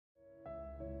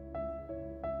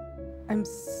I'm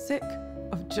sick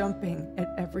of jumping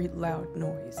at every loud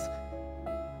noise.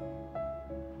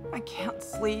 I can't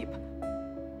sleep.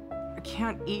 I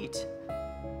can't eat.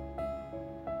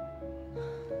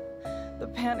 The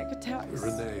panic attacks.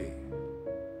 Renee,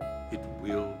 it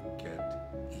will get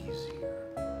easier.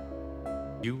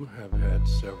 You have had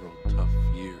several tough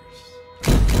years,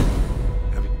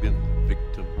 having been the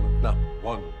victim of not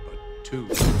one, but two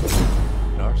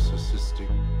narcissistic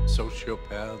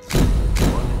sociopaths,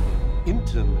 one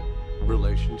intimate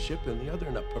relationship and the other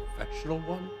in a professional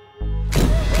one.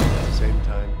 At the same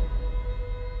time,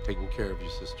 taking care of your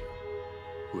sister,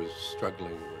 who is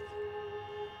struggling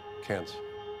with cancer.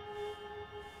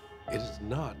 It is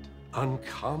not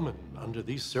uncommon under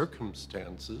these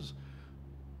circumstances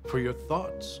for your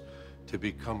thoughts to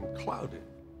become clouded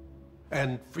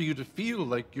and for you to feel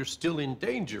like you're still in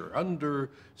danger,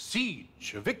 under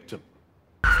siege, a victim.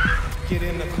 Get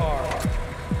in the car.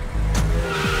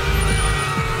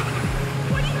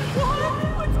 What do you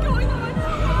want? What's going on? Who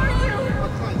are you?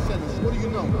 What kind of sentence? What do you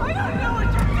know? I don't know what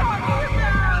you're talking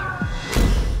about!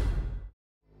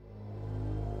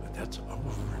 But that's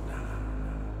over now.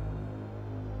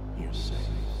 You're safe.